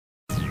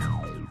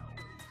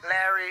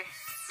Larry.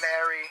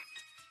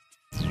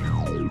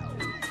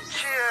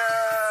 Cheer.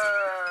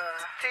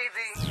 TZ.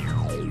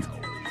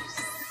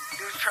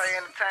 Duecetreent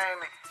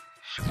Entertainment.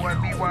 It's your boy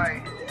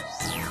B-Whyte.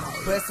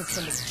 Blessing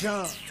from the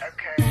jump.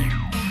 Okay.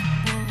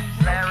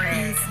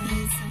 Larry.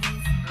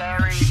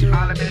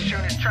 All of this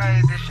shooting is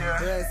trade this year.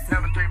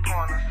 Number 3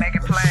 pointers. Make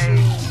it play.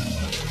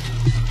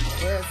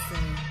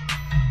 Blessing.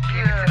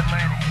 Give it to the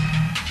money.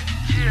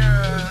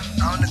 Cheer.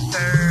 On the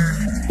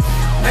 3rd.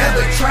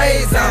 Never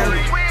trades on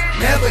it.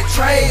 Never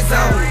trades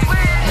on it.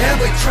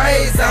 Never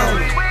trades on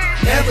it.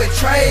 Never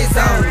trades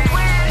on it.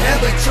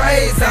 Never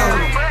trades on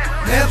it.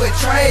 Never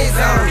trades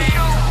on it.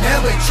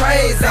 Never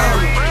trades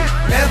on it.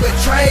 Never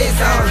trades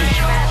on it.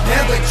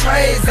 Never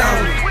trades on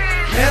it.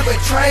 Never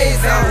trades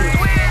on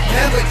it.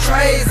 Never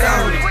trades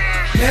on it.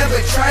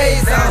 Never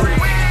trades on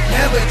it.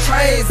 Never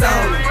trades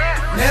on it.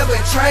 Never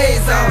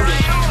trades on it.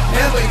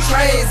 Never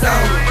trades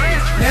on it.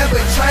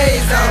 Never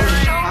trades on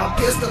it. I'm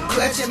pistol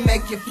clutching,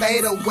 make you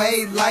fade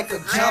away like a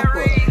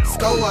jumper.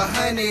 Score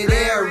 100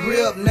 air,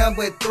 rip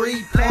number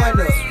 3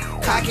 pointers.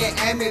 Cock and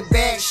aim it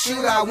back,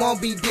 shoot, I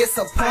won't be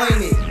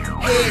disappointed.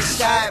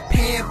 Headshot,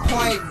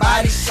 pinpoint,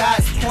 body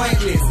shots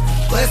pointless.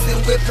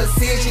 Bustin' with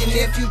precision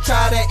if you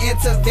try to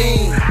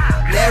intervene.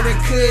 Larry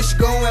Kush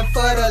going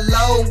for the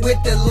low with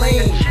the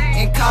lean.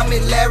 And call me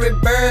Larry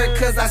Bird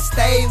cause I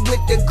stay with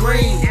the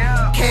green.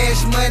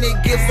 Cash money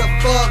gives a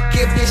fuck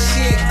if this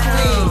shit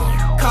clean.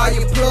 Call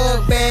your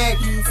plug back,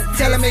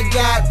 tell him it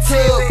got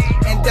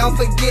took. And don't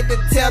forget to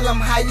tell him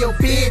how your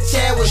bitch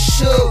ass was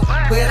shook.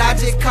 But I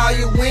just call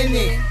you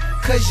winning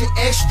cause you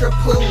extra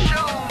pool.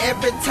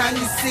 Every time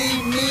you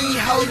see me,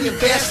 hold your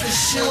best to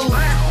shoot.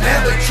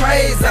 Never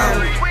trades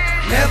on it.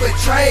 Never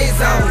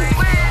trades on it.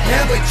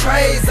 Never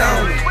trades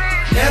on it.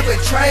 Never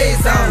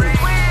trades on it.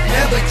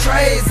 Never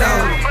trades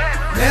on it.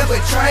 Never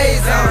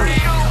trades on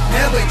it.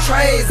 Never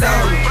trades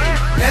on it.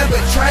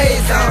 Never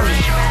trades on it.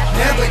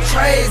 Never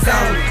trades on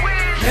it.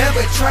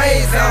 Never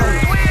trades on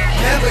it.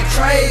 Never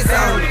trades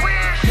on it.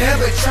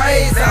 Never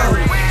trades on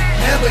it.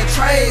 Never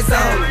trades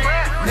on it.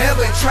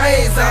 Never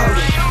trades on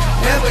it.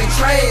 Never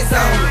trades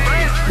on it.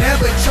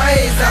 Never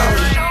trades on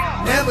it.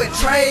 Never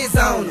trades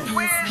on them.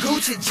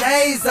 Gucci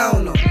J's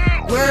on them.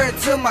 Word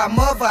to my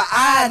mother,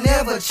 I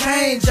never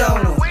change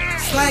on them.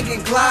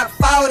 Slanging Glock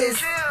 40s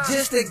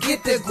just to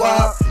get the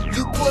guap.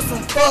 You put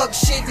some fuck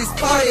shit, this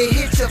party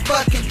hit your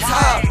fucking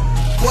top.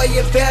 Boy,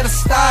 you better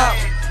stop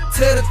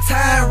till the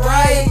time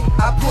right.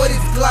 I put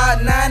his Glock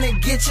 9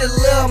 and get your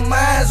little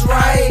minds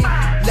right.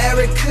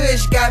 Larry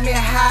Kush got me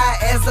high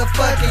as a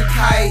fucking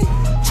kite.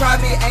 Try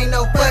me, ain't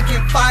no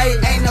fucking fight,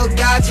 ain't no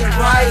dodging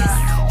rights.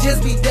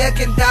 Just be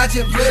ducking,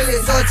 dodging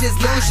bullets, or just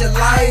lose your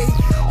life.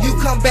 You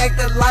come back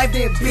to life,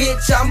 then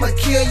bitch, I'ma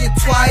kill you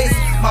twice.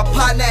 My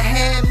partner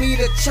hand me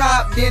the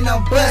chop, then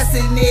I'm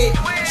busting it.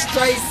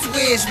 Straight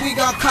switch, we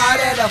gon' call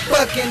that a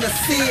fucking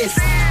assist.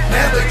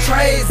 Never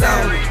trades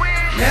on it.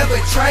 Never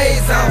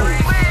trades on it.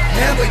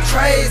 Never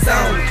trades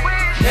on it.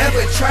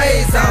 Never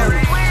trades on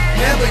it.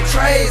 Never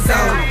trades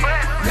on it.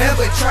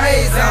 Never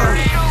trades on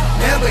it.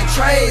 Never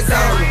trades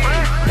on it.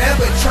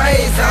 Never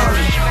trades on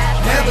it.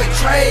 Never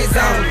trades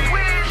on it.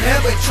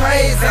 Never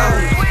trades on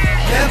it.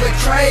 Never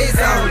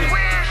trades on it.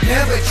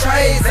 Never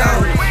trades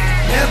on it.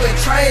 Never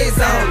trades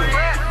on it.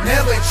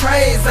 Never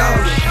trades on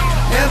it.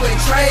 Never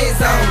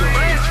trades on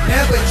it.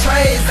 Never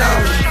trades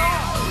on it.